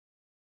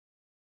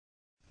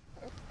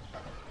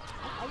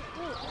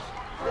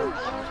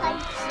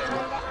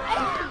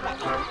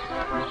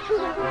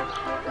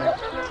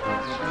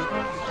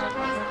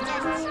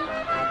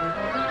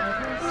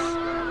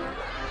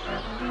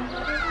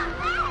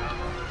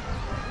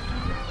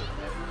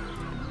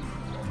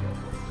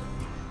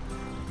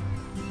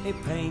He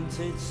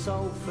painted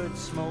Salford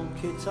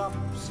smoky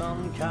tops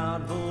on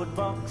cardboard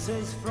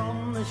boxes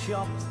from the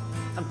shops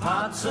and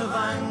parts of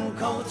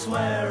Ancoats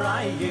where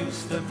I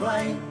used to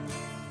play.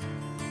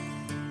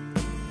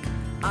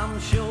 I'm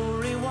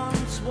sure he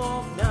once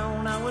walked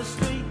down our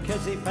street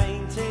 'cause he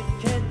painted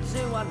kids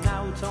who had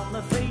out on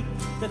the feet.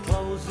 The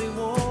clothes they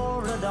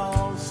wore had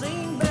all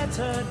seen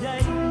better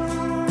days.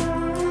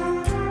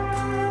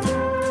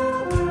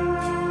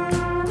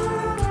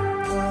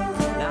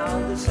 Now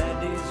they said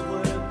his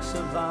works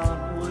of art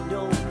were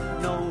dull,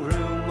 no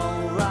room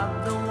or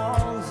that the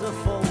walls are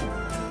full,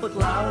 but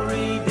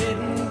Lowry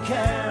didn't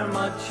care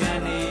much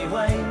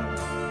anyway.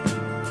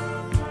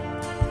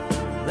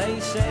 They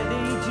said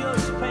he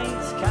just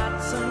paints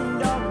cats and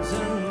dogs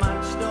and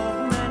matched up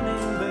men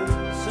in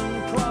boots and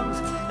clogs,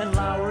 and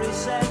Lowry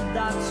said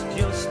that's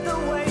just the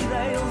way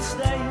they'll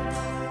stay.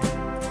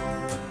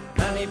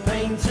 And he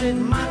painted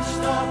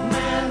matched up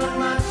men and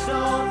matched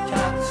up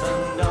cats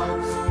and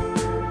dogs.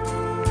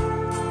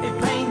 He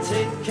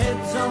painted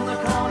kids on the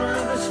corner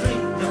of the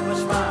street that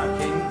were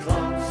sparking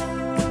clogs.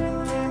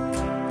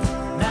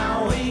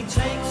 Now he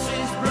takes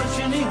his brush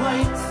and he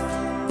waits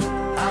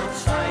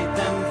outside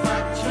them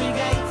factory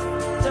gates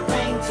to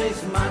paint his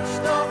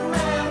matched up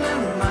men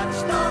and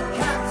matched up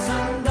cats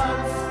and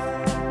dogs.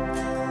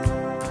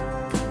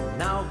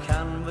 Now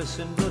canvas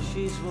and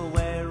brushes were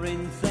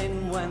wearing thin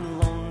when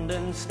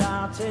London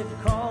started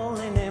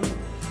calling him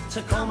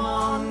to come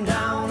on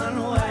down and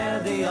wear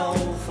the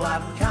old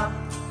flat cap.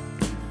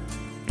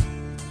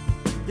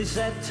 They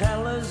said,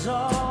 tell us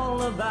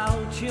all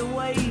about your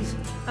ways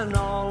and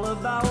all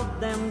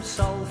about them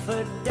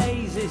Salford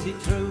days. Is it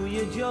true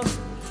you're just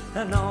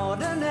an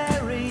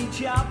ordinary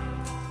chap?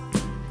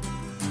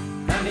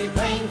 And he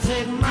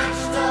painted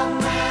matched up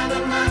men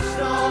and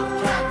matched up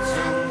cats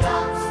and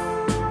dogs.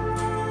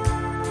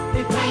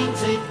 He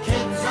painted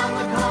kids on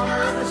the corner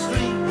of the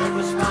street that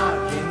were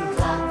sparking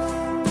clogs.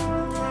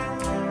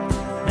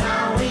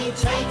 Now he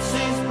takes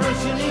his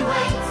brush and he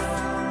waits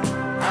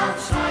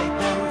outside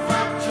them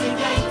factory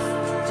gates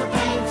to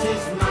paint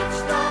his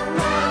matched up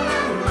men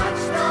and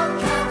matched up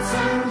cats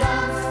and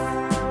dogs.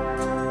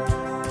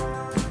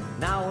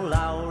 Now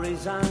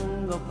Lowry's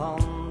hung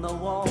upon the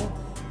wall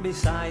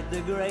beside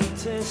the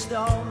greatest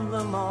of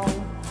them all,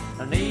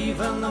 and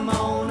even the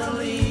Mona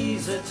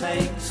Lisa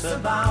takes a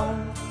bow.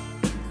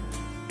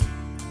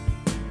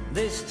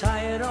 This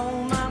tired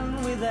old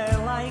man with hair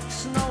like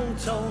snow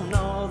told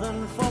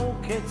northern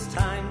folk it's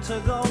time to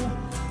go.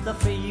 The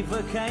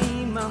fever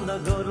came and the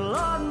good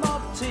Lord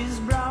mopped his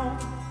brow,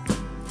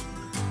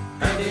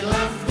 and he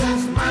left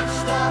us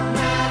matched up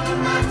men